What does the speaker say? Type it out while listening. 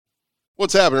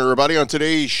What's happening, everybody? On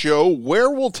today's show, where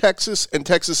will Texas and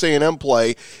Texas A&M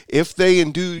play if they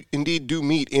indeed do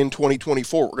meet in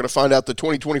 2024? We're going to find out the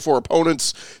 2024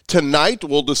 opponents tonight.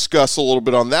 We'll discuss a little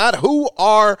bit on that. Who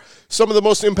are some of the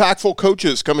most impactful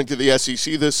coaches coming to the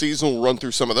SEC this season? We'll run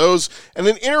through some of those. And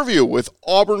an interview with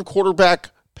Auburn quarterback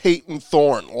Payton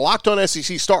Thorne. Locked on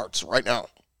SEC starts right now.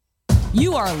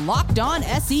 You are Locked On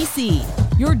SEC,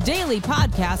 your daily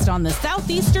podcast on the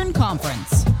Southeastern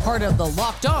Conference. Part of the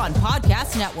Locked On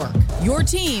Podcast Network, your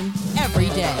team every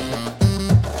day.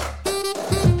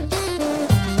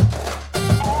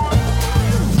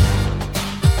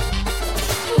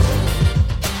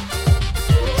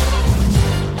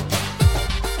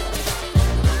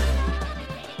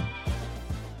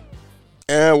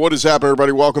 And what is happening,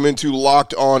 everybody? Welcome into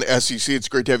Locked On SEC. It's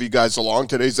great to have you guys along.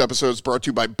 Today's episode is brought to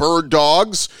you by Bird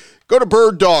Dogs. Go to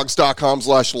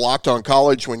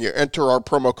birddogs.com/LockedOnCollege. When you enter our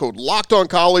promo code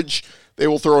LockedOnCollege, they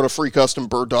will throw in a free custom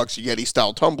Bird Dogs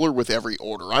Yeti-style tumbler with every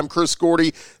order. I'm Chris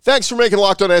Gordy. Thanks for making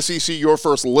Locked On SEC your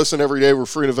first listen every day. We're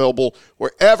free and available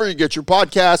wherever you get your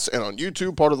podcasts and on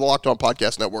YouTube, part of the Locked On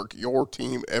Podcast Network, your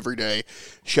team every day.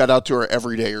 Shout out to our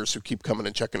everydayers who keep coming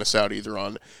and checking us out either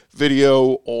on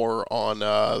video or on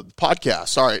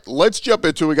podcasts. All right, let's jump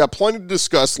into it. We got plenty to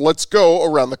discuss. Let's go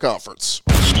around the conference.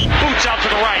 Boots out to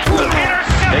the right.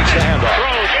 Intercepted. Takes the handoff.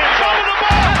 Throws into the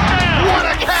ball. What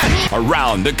a catch.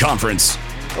 Around the conference.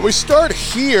 And we start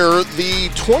here.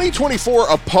 The 2024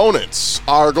 opponents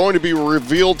are going to be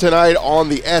revealed tonight on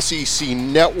the SEC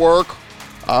Network.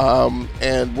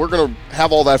 And we're going to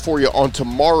have all that for you on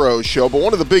tomorrow's show. But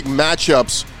one of the big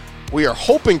matchups we are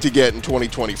hoping to get in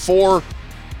 2024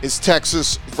 is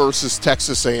Texas versus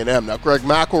Texas A&M. Now, Greg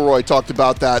McElroy talked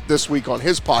about that this week on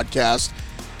his podcast.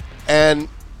 And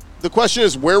the question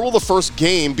is, where will the first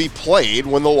game be played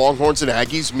when the Longhorns and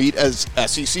Aggies meet as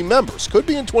SEC members? Could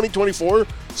be in 2024.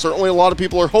 Certainly a lot of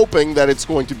people are hoping that it's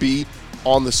going to be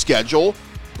on the schedule.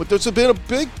 But there's been a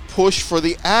big push for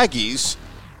the Aggies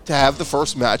to have the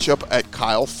first matchup at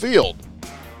Kyle Field.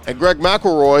 And Greg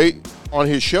McElroy on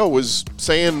his show was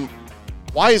saying,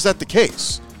 why is that the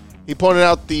case? He pointed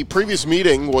out the previous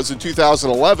meeting was in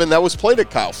 2011. That was played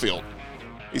at Kyle Field.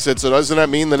 He said, so doesn't that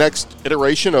mean the next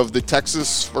iteration of the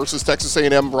Texas versus Texas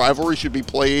A&M rivalry should be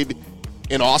played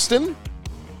in Austin?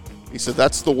 He said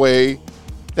that's the way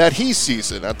that he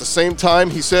sees it. At the same time,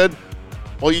 he said,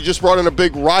 well, you just brought in a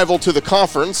big rival to the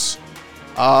conference.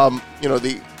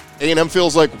 The A&M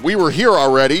feels like we were here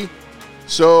already,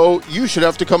 so you should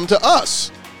have to come to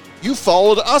us. You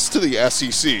followed us to the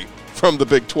SEC from the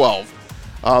Big 12.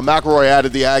 McElroy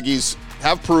added the Aggies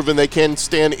have proven they can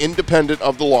stand independent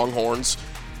of the Longhorns,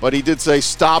 but he did say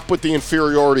stop with the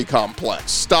inferiority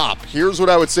complex. Stop. Here's what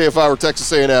I would say if I were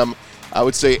Texas A&M. I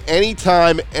would say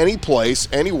anytime, any place,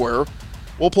 anywhere,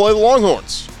 we'll play the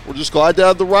Longhorns. We're just glad to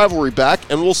have the rivalry back,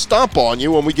 and we'll stomp on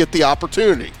you when we get the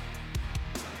opportunity.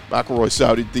 McElroy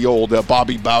cited the old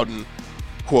Bobby Bowden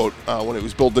quote when he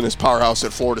was building his powerhouse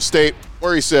at Florida State,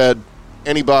 where he said,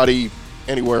 anybody,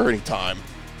 anywhere, anytime,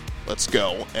 let's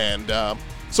go. And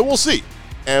so we'll see.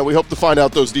 And we hope to find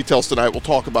out those details tonight. We'll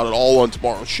talk about it all on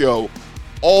tomorrow's show.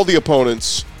 All the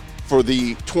opponents for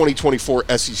the 2024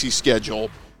 SEC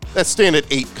schedule that stand at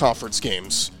 8 conference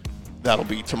games. That'll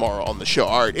be tomorrow on the show.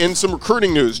 All right, in some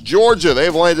recruiting news, Georgia,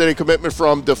 they've landed a commitment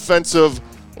from defensive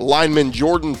lineman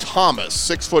Jordan Thomas,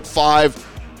 6'5",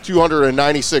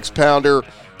 296-pounder.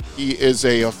 He is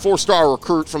a 4-star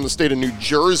recruit from the state of New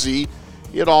Jersey.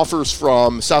 He had offers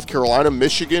from South Carolina,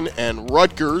 Michigan, and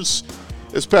Rutgers.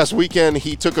 This past weekend,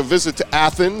 he took a visit to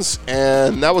Athens,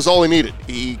 and that was all he needed.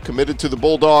 He committed to the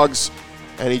Bulldogs,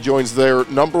 and he joins their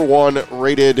 #1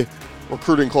 rated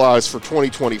recruiting class for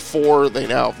 2024. They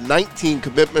now have 19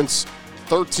 commitments.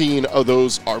 13 of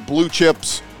those are blue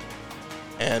chips.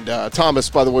 And Thomas,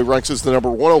 by the way, ranks as the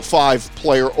number 105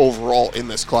 player overall in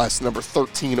this class, number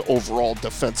 13 overall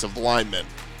defensive lineman.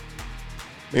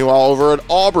 Meanwhile, over at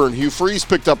Auburn, Hugh Freeze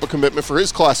picked up a commitment for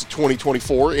his class of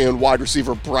 2024 in wide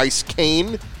receiver Bryce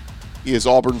Kane. He is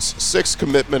Auburn's 6th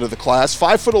commitment of the class.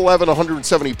 5'11",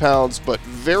 170 pounds, but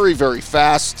very, very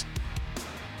fast.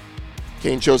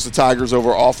 Kane chose the Tigers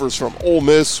over offers from Ole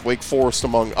Miss, Wake Forest,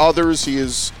 among others. He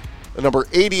is the number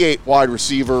 88 wide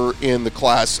receiver in the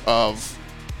class of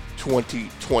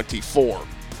 2024.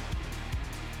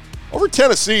 Over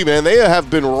Tennessee, man, they have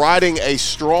been riding a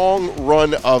strong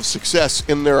run of success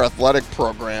in their athletic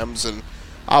programs. And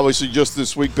obviously just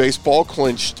this week, baseball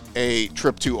clinched a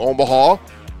trip to Omaha.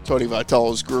 Tony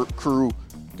Vitello's crew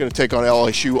going to take on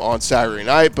LSU on Saturday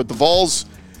night. But the Vols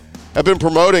have been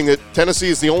promoting that Tennessee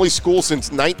is the only school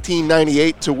since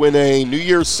 1998 to win a New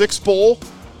Year's Six Bowl,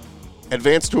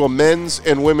 advance to a men's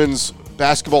and women's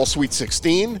basketball Sweet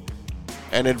 16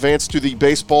 and advanced to the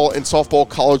baseball and softball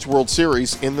College World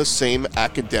Series in the same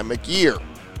academic year.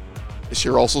 This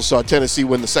year also saw Tennessee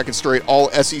win the second straight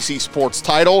All-SEC sports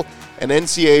title and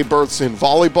NCAA berths in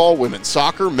volleyball, women's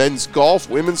soccer, men's golf,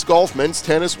 men's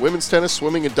tennis, women's tennis,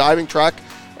 swimming and diving, track,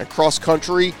 and cross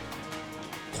country.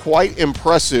 Quite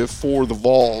impressive for the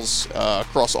Vols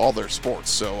across all their sports.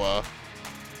 So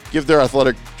give their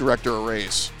athletic director a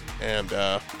raise and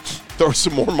throw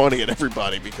some more money at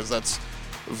everybody because that's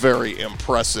very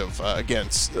impressive. Again,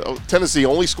 Tennessee,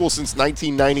 only school since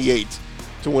 1998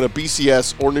 to win a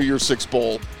BCS or New Year's Six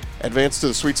Bowl, advance to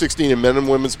the Sweet 16 in men and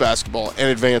women's basketball, and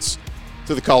advance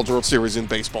to the College World Series in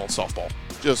baseball and softball.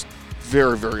 Just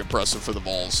very, very impressive for the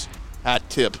Vols. Hat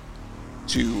tip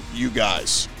to you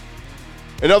guys.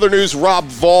 In other news, Rob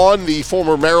Vaughn, the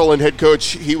former Maryland head coach,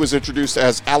 he was introduced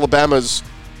as Alabama's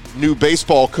new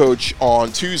baseball coach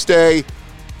on Tuesday,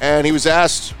 and he was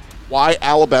asked why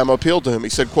Alabama appealed to him. He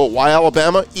said, quote, "Why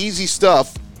Alabama? Easy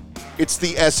stuff. It's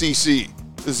the SEC.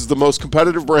 This is the most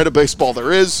competitive brand of baseball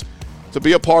there is. To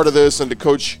be a part of this and to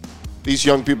coach these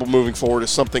young people moving forward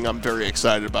is something I'm very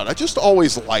excited about." I just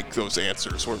always like those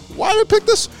answers. Why did I pick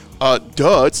this?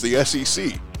 It's the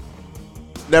SEC.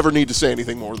 Never need to say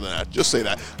anything more than that. Just say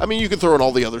that. I mean, you can throw in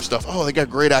all the other stuff. Oh, they got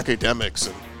great academics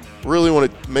and really want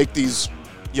to make these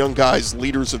young guys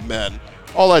leaders of men.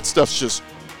 All that stuff's just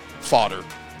fodder.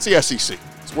 It's the SEC.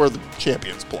 It's where the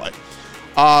champions play.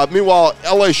 Meanwhile,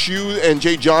 LSU and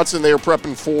Jay Johnson, they are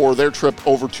prepping for their trip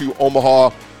over to Omaha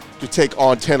to take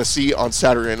on Tennessee on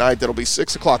Saturday night. That'll be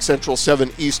 6 o'clock Central,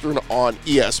 7 Eastern on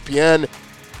ESPN.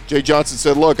 Jay Johnson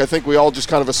said, look, I think we all just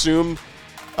kind of assumed,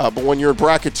 but when you're in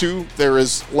bracket 2, there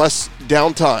is less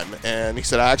downtime. And he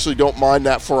said, I actually don't mind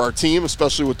that for our team,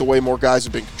 especially with the way more guys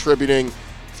have been contributing.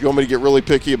 If you want me to get really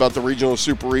picky about the regional and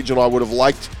super regional, I would have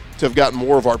liked to have gotten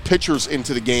more of our pitchers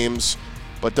into the games,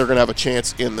 but they're going to have a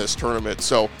chance in this tournament.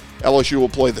 So LSU will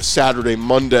play the Saturday,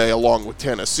 Monday along with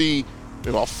Tennessee.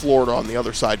 Meanwhile, Florida on the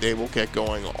other side, Dave, will get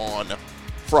going on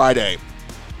Friday.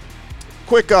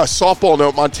 Quick softball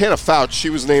note, Montana Fouch,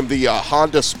 she was named the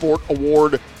Honda Sport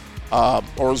Award,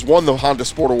 or has won the Honda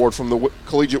Sport Award from the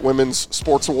Collegiate Women's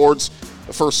Sports Awards,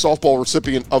 the first softball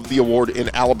recipient of the award in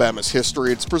Alabama's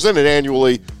history. It's presented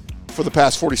annually for the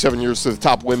past 47 years to the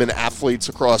top women athletes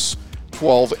across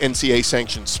 12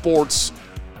 NCAA-sanctioned sports.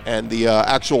 And the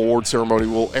actual award ceremony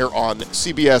will air on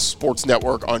CBS Sports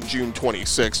Network on June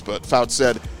 26th. But Fouch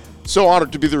said, so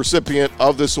honored to be the recipient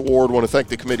of this award. Want to thank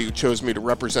the committee who chose me to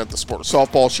represent the sport of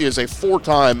softball. She is a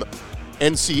 4-time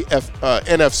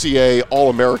NFCA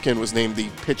All-American, was named the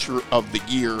Pitcher of the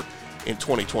Year in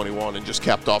 2021, and just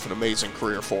capped off an amazing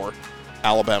career for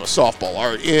Alabama softball. All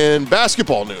right, in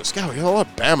basketball news, God, we got a lot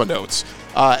of Bama notes.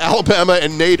 Alabama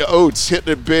and Nate Oates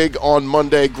hitting it big on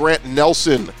Monday. Grant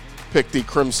Nelson picked the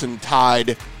Crimson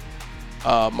Tide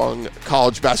among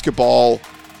college basketball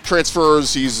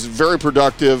transfers. He's very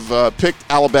productive. Picked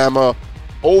Alabama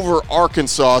over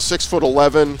Arkansas,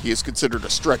 6'11". He is considered a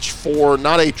stretch 4,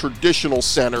 not a traditional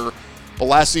center. But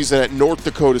last season at North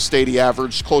Dakota State, he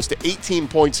averaged close to 18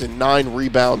 points and 9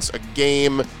 rebounds a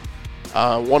game.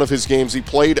 One of his games he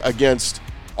played against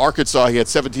Arkansas, he had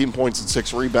 17 points and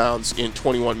 6 rebounds in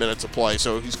 21 minutes of play.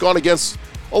 So he's gone against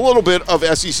a little bit of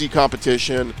SEC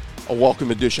competition. A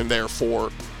welcome addition there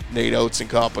for Nate Oates and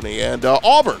company. And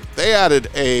Auburn, they added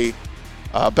a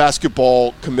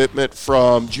basketball commitment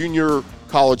from junior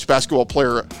college basketball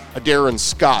player Darren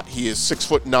Scott. He is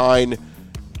 6'9".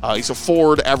 He's a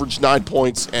forward, averaged 9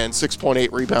 points and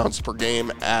 6.8 rebounds per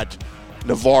game at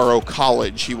Navarro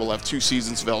College. He will have 2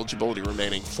 seasons of eligibility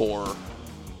remaining for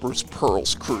Bruce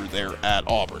Pearl's crew there at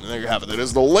Auburn. And there you have it. That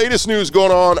is the latest news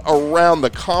going on around the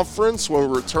conference. When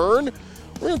we return,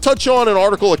 we're going to touch on an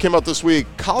article that came out this week,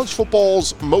 college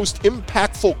football's most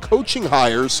impactful coaching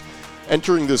hires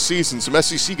entering this season. Some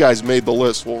SEC guys made the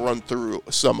list. We'll run through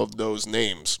some of those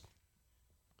names.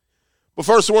 But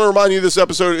first, I want to remind you this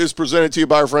episode is presented to you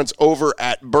by our friends over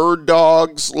at Bird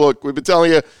Dogs. Look, we've been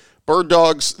telling you, Bird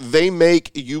Dogs, they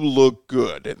make you look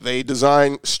good. They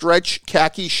design stretch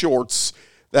khaki shorts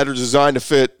that are designed to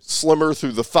fit slimmer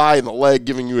through the thigh and the leg,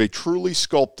 giving you a truly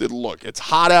sculpted look. It's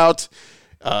hot out.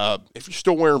 If you're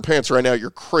still wearing pants right now,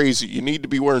 you're crazy. You need to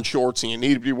be wearing shorts, and you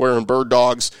need to be wearing Bird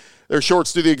Dogs. Their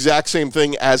shorts do the exact same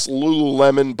thing as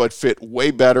Lululemon, but fit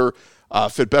way better.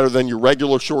 Fit better than your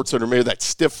regular shorts that are made of that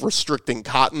stiff, restricting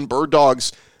cotton. Bird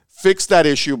Dogs fixed that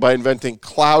issue by inventing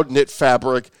cloud knit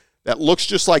fabric that looks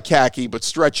just like khaki but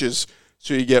stretches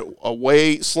so you get a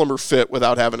way slimmer fit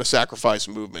without having to sacrifice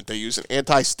movement. They use an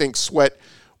anti-stink sweat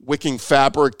wicking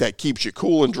fabric that keeps you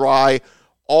cool and dry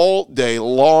all day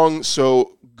long.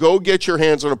 So Go get your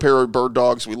hands on a pair of bird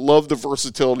dogs. We love the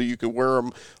versatility. You can wear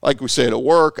them, like we say, to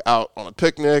work, out on a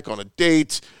picnic, on a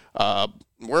date. Wear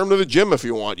them to the gym if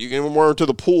you want. You can even wear them to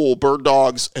the pool. Bird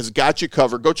Dogs has got you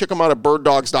covered. Go check them out at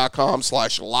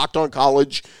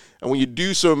birddogs.com/LockedOnCollege. And when you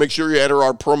do so, make sure you enter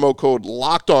our promo code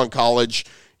LockedOnCollege.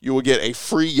 You will get a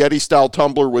free Yeti-style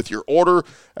tumbler with your order.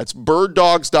 That's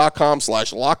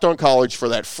birddogs.com/LockedOnCollege for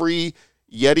that free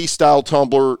Yeti-style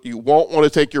tumbler. You won't want to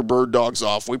take your bird dogs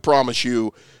off. We promise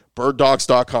you.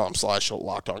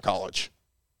 birddogs.com/LockedOnCollege.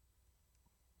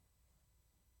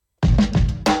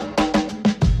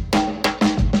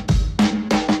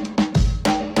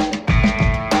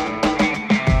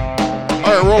 All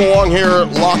right, roll along here.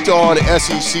 Locked On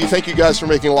SEC. Thank you guys for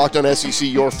making Locked On SEC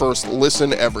your first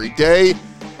listen every day.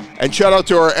 And shout out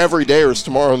to our everydayers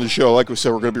tomorrow on the show. Like we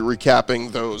said, we're going to be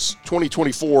recapping those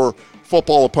 2024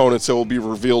 football opponents that will be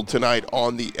revealed tonight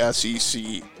on the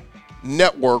SEC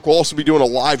Network. We'll also be doing a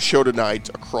live show tonight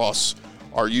across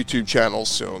our YouTube channels,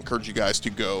 so I encourage you guys to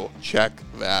go check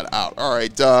that out. All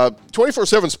right,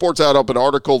 24/7 Sports had up an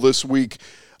article this week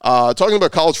talking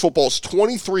about college football's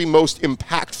 23 most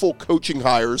impactful coaching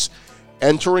hires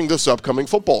entering this upcoming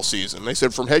football season. They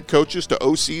said from head coaches to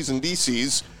OCs and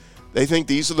DCs, they think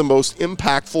these are the most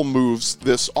impactful moves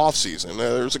this offseason.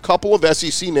 There's a couple of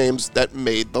SEC names that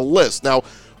made the list. Now,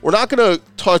 we're not going to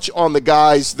touch on the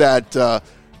guys that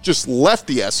just left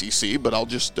the SEC, but I'll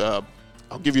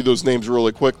give you those names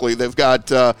really quickly. They've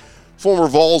got former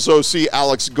Vols OC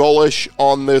Alex Golesh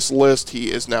on this list.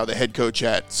 He is now the head coach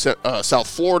at South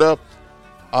Florida.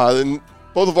 And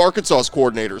both of Arkansas's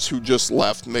coordinators who just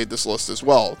left made this list as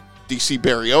well. DC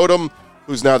Barry Odom,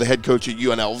 who's now the head coach at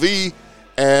UNLV,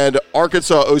 and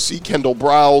Arkansas OC Kendall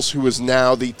Briles, who is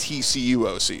now the TCU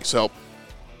OC. So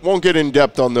won't get in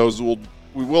depth on those. We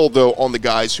will, though, on the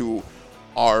guys who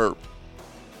are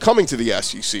coming to the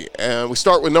SEC. And we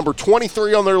start with number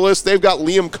 23 on their list. They've got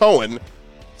Liam Cohen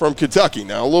from Kentucky.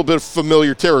 Now, a little bit of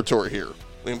familiar territory here.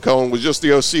 Liam Cohen was just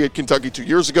the OC at Kentucky 2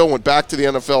 years ago, went back to the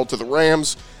NFL to the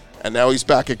Rams, and now he's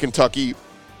back at Kentucky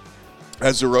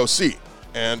as their OC.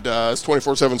 And as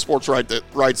 24/7 Sports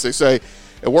writes, they say,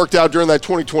 it worked out during that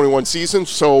 2021 season,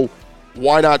 so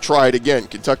why not try it again?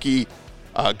 Kentucky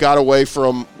got away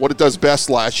from what it does best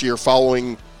last year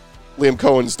following Liam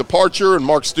Cohen's departure, and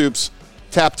Mark Stoops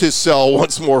tapped his cell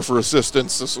once more for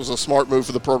assistance. This was a smart move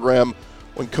for the program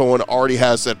when Cohen already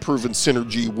has that proven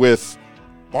synergy with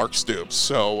Mark Stoops.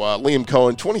 So Liam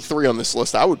Cohen, 23 on this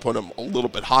list. I would put him a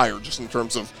little bit higher just in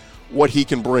terms of what he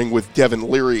can bring with Devin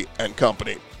Leary and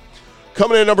company.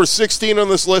 Coming in at number 16 on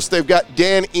this list, they've got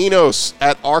Dan Enos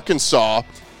at Arkansas.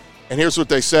 And here's what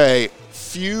they say.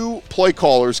 Few play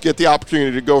callers get the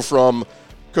opportunity to go from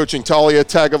coaching Talia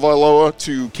Tagovailoa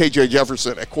to KJ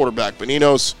Jefferson at quarterback. But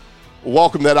Enos will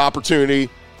welcome that opportunity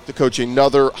to coach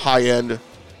another high-end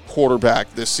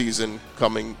quarterback this season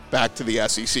coming back to the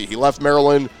SEC. He left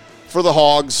Maryland for the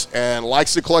Hogs and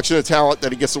likes the collection of talent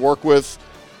that he gets to work with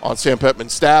on Sam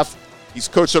Pittman's staff. He's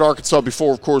coached at Arkansas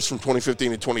before, of course, from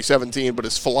 2015 to 2017, but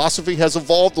his philosophy has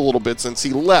evolved a little bit since he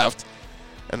left,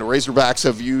 and the Razorbacks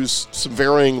have used some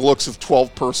varying looks of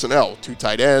 12 personnel, 2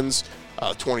 tight ends,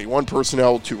 21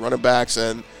 personnel, 2 running backs,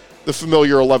 and the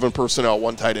familiar 11 personnel,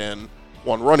 1 tight end,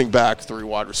 1 running back, 3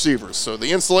 wide receivers. So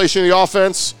the installation of the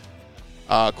offense,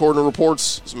 according to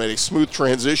reports, has made a smooth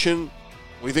transition.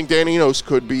 We think Dan Enos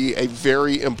could be a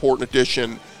very important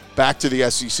addition back to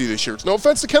the SEC this year. It's no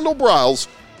offense to Kendall Briles,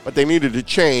 but they needed a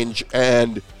change,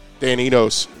 and Dan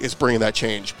Enos is bringing that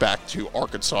change back to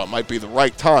Arkansas. It might be the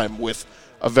right time with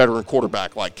a veteran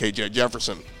quarterback like KJ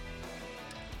Jefferson.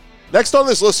 Next on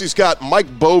this list, he's got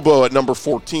Mike Bobo at number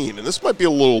 14, and this might be a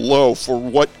little low for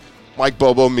what Mike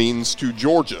Bobo means to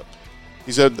Georgia.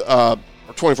 He said,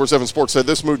 24/7 Sports said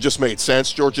this move just made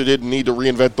sense. Georgia didn't need to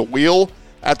reinvent the wheel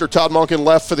after Todd Monken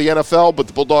left for the NFL, but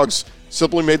the Bulldogs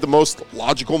simply made the most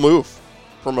logical move,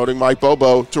 promoting Mike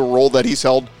Bobo to a role that he's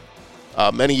held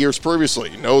many years previously.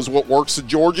 He knows what works at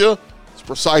Georgia. He's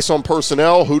precise on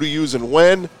personnel, who to use and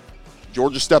when.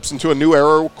 Georgia steps into a new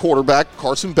era with quarterback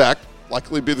Carson Beck,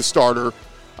 likely to be the starter.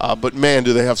 But, man,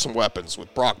 do they have some weapons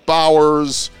with Brock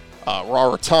Bowers,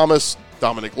 Rara Thomas,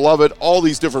 Dominic Lovett, all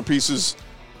these different pieces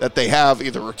that they have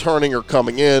either returning or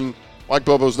coming in. Mike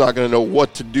Bobo's not going to know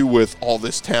what to do with all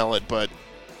this talent, but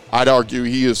I'd argue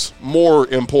he is more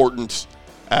important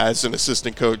as an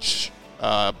assistant coach.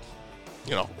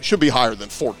 Should be higher than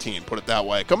 14, put it that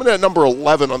way. Coming in at number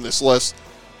 11 on this list,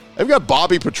 they've got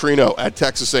Bobby Petrino at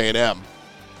Texas A&M.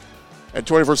 And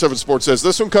 24/7 Sports says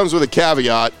this one comes with a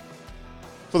caveat.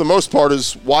 For the most part,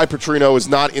 is why Petrino is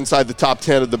not inside the top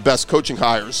 10 of the best coaching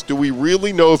hires. Do we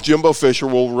really know if Jimbo Fisher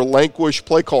will relinquish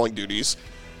play calling duties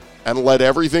and let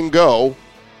everything go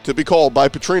to be called by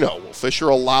Petrino? Will Fisher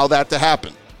allow that to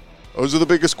happen? Those are the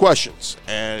biggest questions,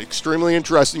 and extremely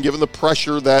interesting given the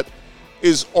pressure that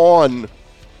is on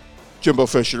Jimbo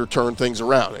Fisher to turn things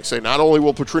around. They say not only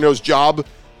will Petrino's job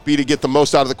be to get the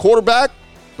most out of the quarterback,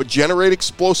 but generate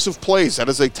explosive plays. That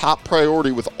is a top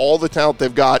priority with all the talent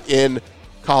they've got in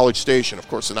College Station. Of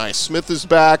course, Anais Smith is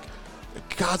back.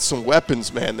 They've got some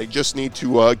weapons, man. They just need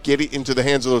to get it into the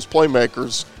hands of those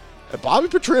playmakers. And Bobby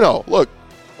Petrino, look,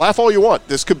 laugh all you want.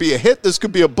 This could be a hit. This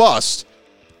could be a bust.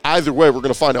 Either way, we're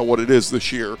going to find out what it is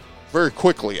this year very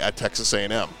quickly at Texas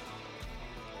A&M.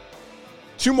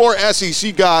 Two more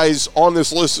SEC guys on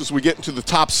this list as we get into the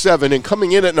top 7. And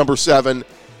coming in at number 7,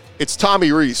 it's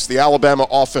Tommy Rees, the Alabama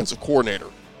offensive coordinator.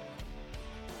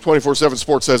 24/7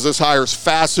 Sports says this hire is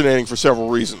fascinating for several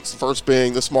reasons. The first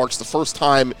being this marks the first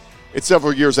time in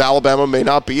several years Alabama may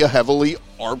not be a heavily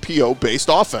RPO-based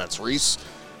offense. Rees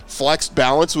flexed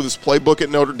balance with his playbook at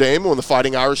Notre Dame. When the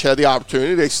Fighting Irish had the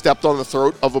opportunity, they stepped on the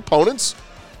throat of opponents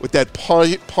with that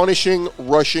punishing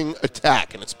rushing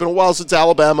attack. And it's been a while since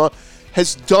Alabama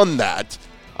has done that.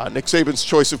 Nick Saban's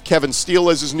choice of Kevin Steele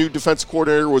as his new defensive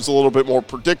coordinator was a little bit more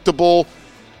predictable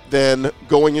than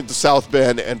going into South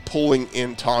Bend and pulling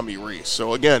in Tommy Rees.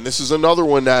 So again, this is another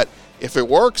one that if it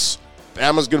works,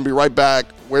 Bama's going to be right back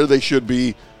where they should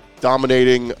be,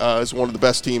 dominating as one of the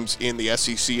best teams in the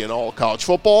SEC in all college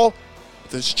football.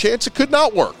 But there's a chance it could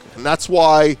not work, and that's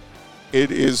why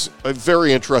it is a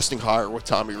very interesting hire with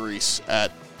Tommy Rees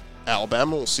at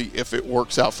Alabama. We'll see if it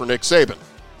works out for Nick Saban.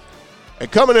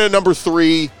 And coming in at number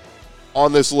 3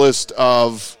 on this list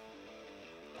of,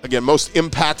 again, most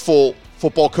impactful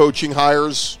football coaching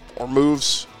hires or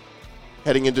moves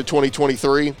heading into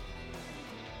 2023,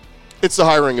 it's the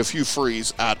hiring of Hugh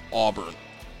Freeze at Auburn.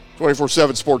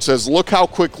 24/7 Sports says, look how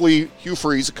quickly Hugh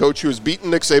Freeze, a coach who has beaten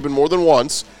Nick Saban more than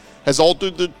once, has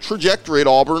altered the trajectory at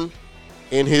Auburn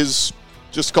in his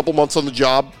just a couple months on the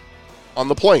job on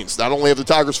the Plains. Not only have the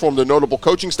Tigers formed a notable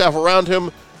coaching staff around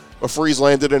him, but Freeze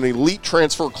landed an elite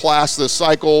transfer class this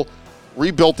cycle,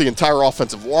 rebuilt the entire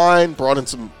offensive line, brought in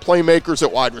some playmakers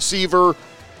at wide receiver,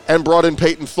 and brought in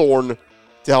Payton Thorne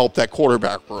to help that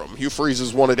quarterback room. Hugh Freeze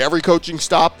has won at every coaching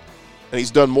stop, and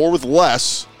he's done more with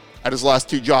less at his last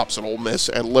 2 jobs at Ole Miss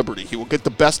and Liberty. He will get the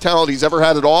best talent he's ever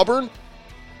had at Auburn,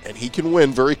 and he can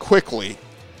win very quickly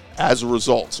as a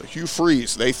result. So Hugh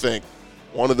Freeze, they think,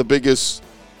 one of the biggest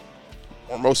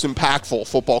or most impactful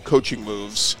football coaching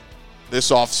moves this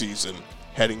offseason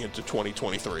heading into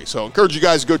 2023. So I encourage you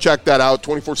guys to go check that out.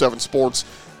 24/7 Sports,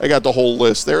 they got the whole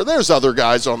list there. There's other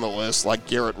guys on the list like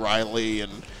Garrett Riley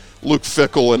and Luke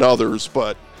Fickell and others,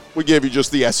 but we gave you just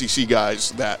the SEC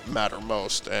guys that matter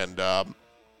most. And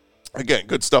again,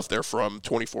 good stuff there from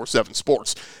 24/7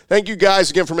 Sports. Thank you guys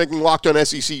again for making Locked On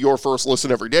SEC your first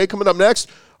listen every day. Coming up next,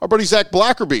 our buddy Zach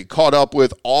Blackerby caught up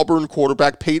with Auburn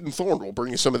quarterback Payton Thorne. We'll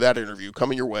bring you some of that interview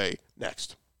coming your way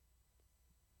next.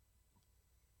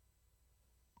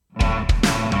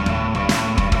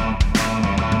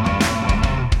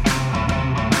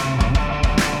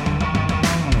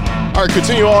 All right,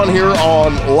 continue on here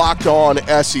on Locked On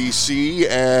SEC,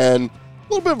 and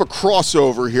a little bit of a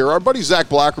crossover here. Our buddy Zach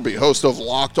Blackerby, host of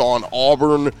Locked On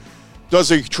Auburn,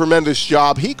 does a tremendous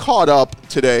job. He caught up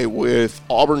today with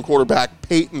Auburn quarterback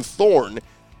Payton Thorne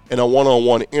in a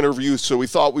one-on-one interview, so we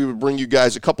thought we would bring you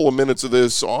guys a couple of minutes of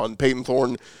this on Payton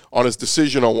Thorne, on his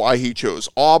decision on why he chose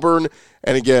Auburn.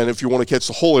 And again, if you want to catch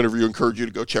the whole interview, I encourage you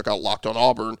to go check out Locked On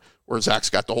Auburn, where Zach's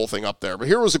got the whole thing up there. But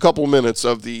here was a couple of minutes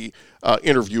of the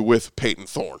interview with Payton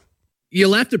Thorne. You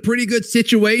left a pretty good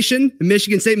situation, a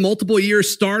Michigan State multiple-year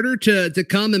starter to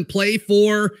come and play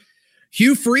for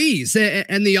Hugh Freeze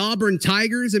and the Auburn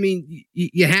Tigers. I mean,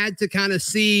 you had to kind of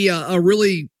see a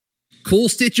really cool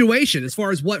situation as far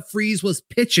as what Freeze was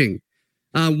pitching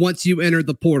once you entered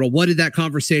the portal. What did that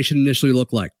conversation initially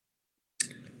look like?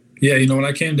 Yeah, when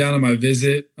I came down on my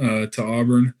visit to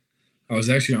Auburn, I was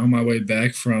actually on my way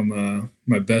back from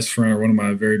my best friend, or one of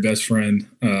my very best friend,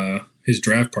 his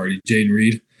draft party, Jaden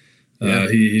Reed.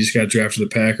 He just got drafted to the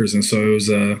Packers, and so it was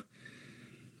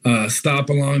a stop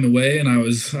along the way, and I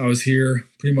was here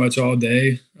pretty much all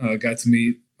day. Got to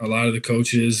meet a lot of the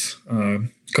coaches,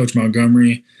 Coach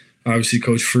Montgomery, obviously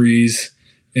Coach Freeze,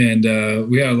 and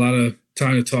we had a lot of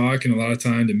time to talk and a lot of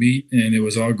time to meet, and it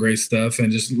was all great stuff.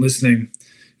 And just listening,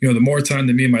 the more time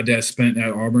that me and my dad spent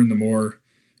at Auburn, the more,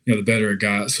 the better it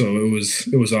got. So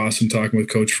it was awesome talking with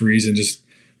Coach Freeze and just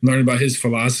learning about his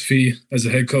philosophy as a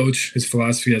head coach, his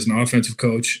philosophy as an offensive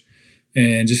coach,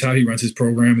 and just how he runs his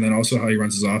program, and then also how he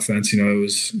runs his offense.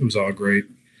 It was all great.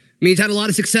 I mean, he's had a lot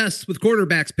of success with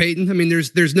quarterbacks, Payton. I mean,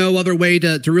 there's no other way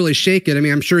to really shake it. I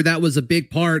mean, I'm sure that was a big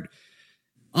part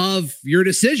of your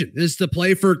decision is to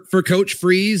play for Coach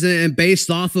Freeze and based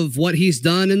off of what he's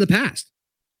done in the past.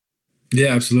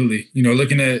 Yeah, absolutely.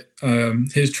 Looking at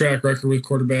his track record with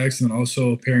quarterbacks and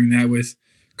also pairing that with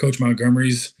Coach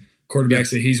Montgomery's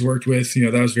quarterbacks that he's worked with,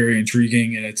 that was very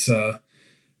intriguing, and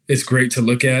it's great to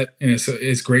look at, and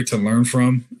it's great to learn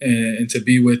from, and to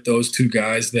be with those two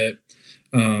guys that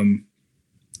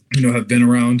have been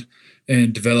around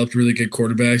and developed really good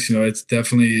quarterbacks. It's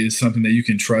definitely something that you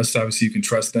can trust. Obviously, you can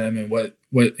trust them and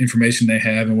what information they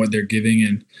have and what they're giving,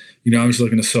 and I'm just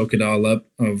looking to soak it all up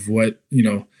of what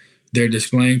they're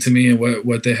displaying to me and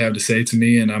what they have to say to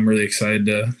me, and I'm really excited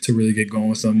to really get going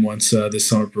with them once this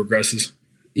summer progresses.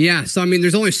 Yeah, so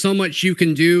there's only so much you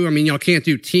can do. Y'all can't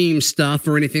do team stuff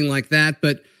or anything like that,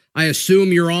 but I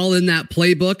assume you're all in that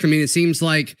playbook. It seems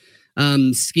like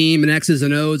scheme and X's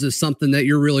and O's is something that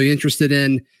you're really interested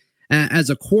in as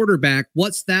a quarterback.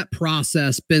 What's that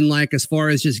process been like as far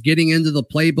as just getting into the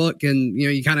playbook? And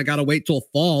you kind of got to wait till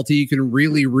fall till you can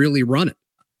really, really run it.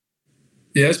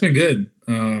 Yeah, it's been good.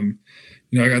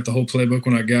 I got the whole playbook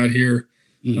when I got here.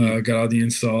 Got all the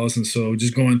installs, and so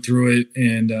just going through it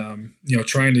and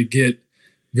trying to get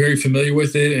very familiar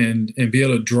with it and be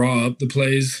able to draw up the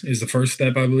plays is the first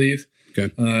step, I believe.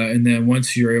 Okay. And then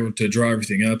once you're able to draw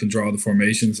everything up and draw all the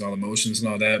formations, all the motions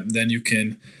and all that, then you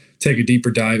can take a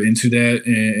deeper dive into that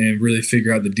and really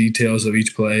figure out the details of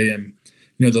each play and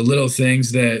the little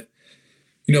things that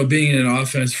being in an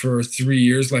offense for 3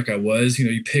 years like I was,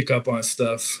 you pick up on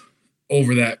stuff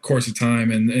over that course of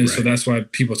time. And right. So that's why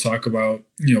people talk about,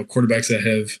 quarterbacks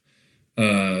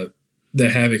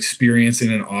that have experience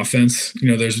in an offense.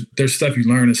 There's stuff you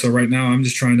learn. And so right now I'm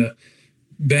just trying to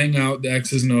bang out the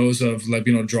X's and O's of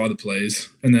draw the plays.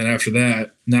 And then after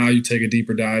that, now you take a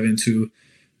deeper dive into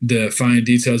the fine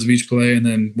details of each play and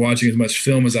then watching as much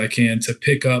film as I can to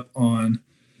pick up on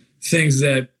things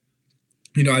that,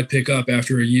 I'd pick up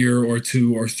after a year or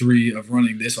 2 or 3 of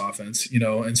running this offense,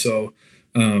 and so,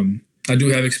 I do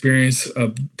have experience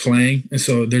of playing, and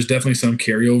so there's definitely some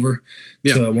carryover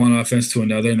to one offense to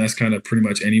another, and that's kind of pretty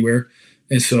much anywhere.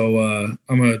 And so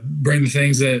I'm going to bring the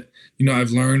things that,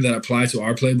 I've learned that apply to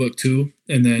our playbook too,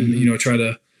 and then, try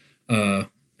to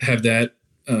have that,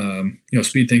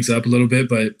 speed things up a little bit.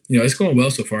 But, it's going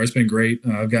well so far. It's been great.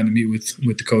 I've gotten to meet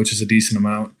with the coaches a decent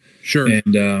amount. Sure.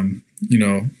 And,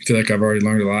 feel like I've already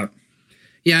learned a lot.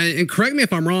 Yeah, and correct me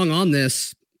if I'm wrong on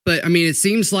this, but it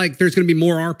seems like there's going to be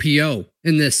more RPO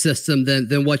in this system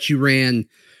than what you ran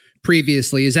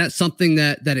previously. Is that something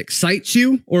that excites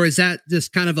you, or is that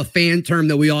just kind of a fan term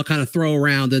that we all kind of throw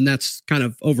around and that's kind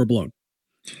of overblown?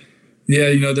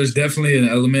 Yeah, there's definitely an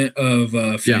element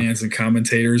of fans and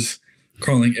commentators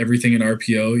calling everything an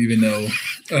RPO, even though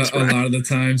a lot of the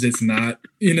times it's not,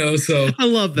 so. I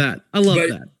love that.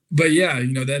 that. But yeah,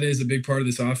 that is a big part of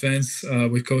this offense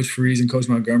with Coach Freeze and Coach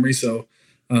Montgomery. So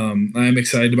I am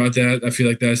excited about that. I feel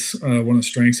like that's one of the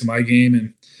strengths of my game.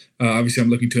 And obviously I'm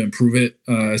looking to improve it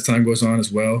as time goes on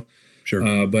as well.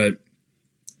 Sure. But,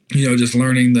 just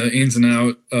learning the ins and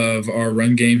out of our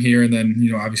run game here. And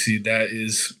then, obviously that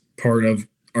is part of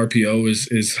RPO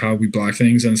is how we block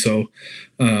things. And so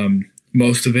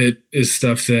most of it is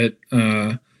stuff that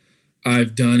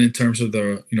I've done in terms of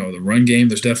the run game.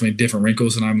 There's definitely different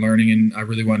wrinkles that I'm learning and I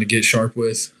really want to get sharp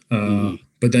with.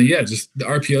 But then, just the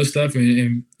RPO stuff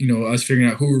and us figuring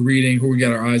out who we're reading, who we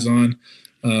got our eyes on,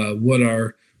 what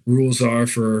our rules are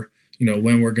for,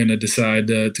 when we're going to decide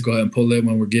to go ahead and pull it,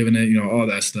 when we're giving it, all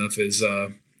that stuff is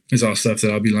all stuff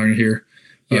that I'll be learning here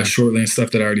shortly and stuff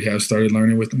that I already have started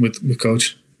learning with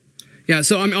Coach. Yeah.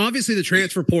 So obviously the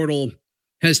transfer portal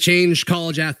has changed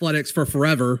college athletics for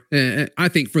forever, I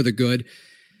think for the good.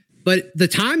 But the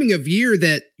timing of year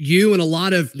that you and a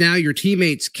lot of now your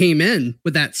teammates came in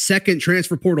with that second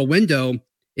transfer portal window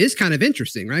is kind of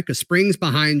interesting, right? Because spring's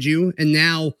behind you, and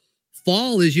now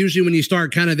fall is usually when you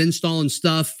start kind of installing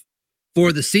stuff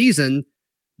for the season.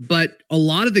 But a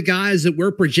lot of the guys that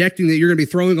we're projecting that you're going to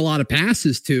be throwing a lot of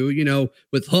passes to,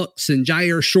 with Hooks and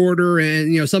Jair Shorter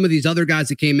and, some of these other guys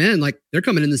that came in, like they're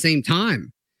coming in the same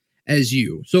time as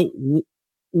you. So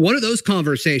what are those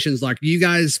conversations like? Do you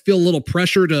guys feel a little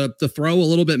pressure to throw a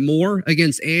little bit more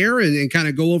against air and kind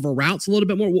of go over routes a little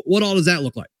bit more? What all does that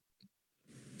look like?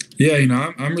 Yeah,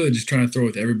 I'm really just trying to throw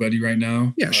with everybody right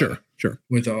now. Yeah, sure.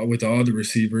 With all the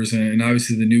receivers and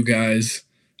obviously the new guys,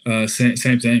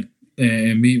 same thing.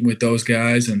 And meeting with those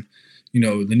guys and,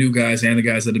 the new guys and the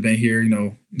guys that have been here,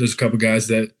 there's a couple guys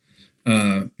that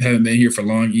haven't been here for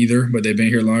long either, but they've been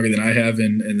here longer than I have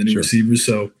and the new receivers.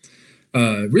 So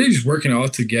really just working all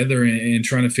together and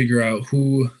trying to figure out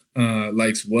who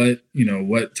likes what,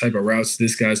 what type of routes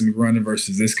this guy's gonna be running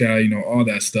versus this guy, all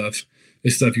that stuff.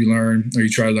 it's stuff you learn or you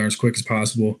try to learn as quick as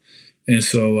possible. And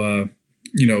so,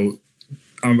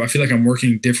 I feel like I'm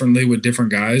working differently with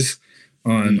different guys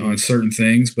on certain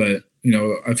things, but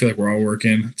I feel like we're all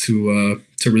working to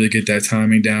really get that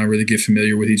timing down, really get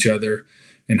familiar with each other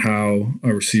and how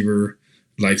a receiver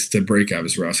likes to break out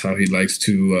his routes, how he likes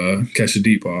to catch a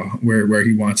deep ball, where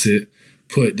he wants it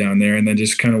put down there, and then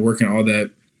just kind of working all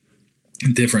that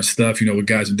different stuff, with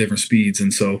guys with different speeds.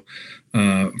 And so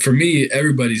for me,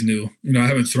 everybody's new. I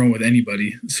haven't thrown with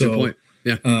anybody. So, good point.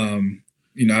 Yeah.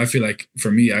 I feel like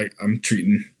for me, I'm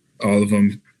treating all of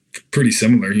them pretty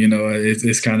similar.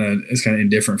 It's kind of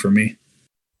indifferent for me.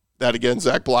 That again,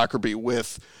 Zach Blackerby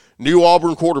with new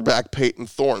Auburn quarterback Payton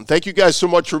Thorne. Thank you guys so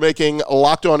much for making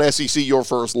Locked On SEC your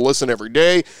first listen every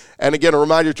day. And again, a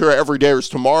reminder to our everydayers,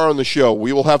 tomorrow on the show,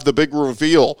 we will have the big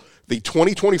reveal. The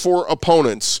 2024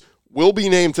 opponents will be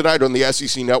named tonight on the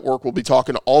SEC Network. We'll be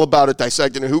talking all about it,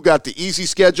 dissecting who got the easy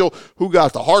schedule, who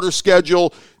got the harder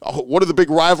schedule, what are the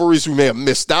big rivalries we may have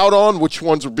missed out on, which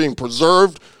ones are being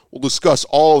preserved. We'll discuss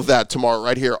all of that tomorrow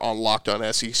right here on Locked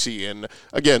On SEC. And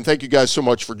again, thanks you guys so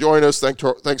much for joining us.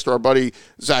 Thanks to our buddy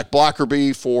Zach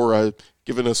Blackerby for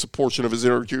giving us a portion of his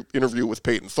interview with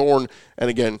Payton Thorne. And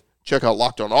again, check out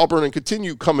Locked On Auburn and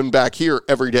continue coming back here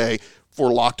every day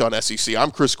for Locked On SEC.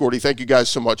 I'm Chris Gordy. Thank you guys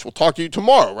so much. We'll talk to you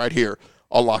tomorrow right here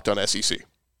on Locked On SEC.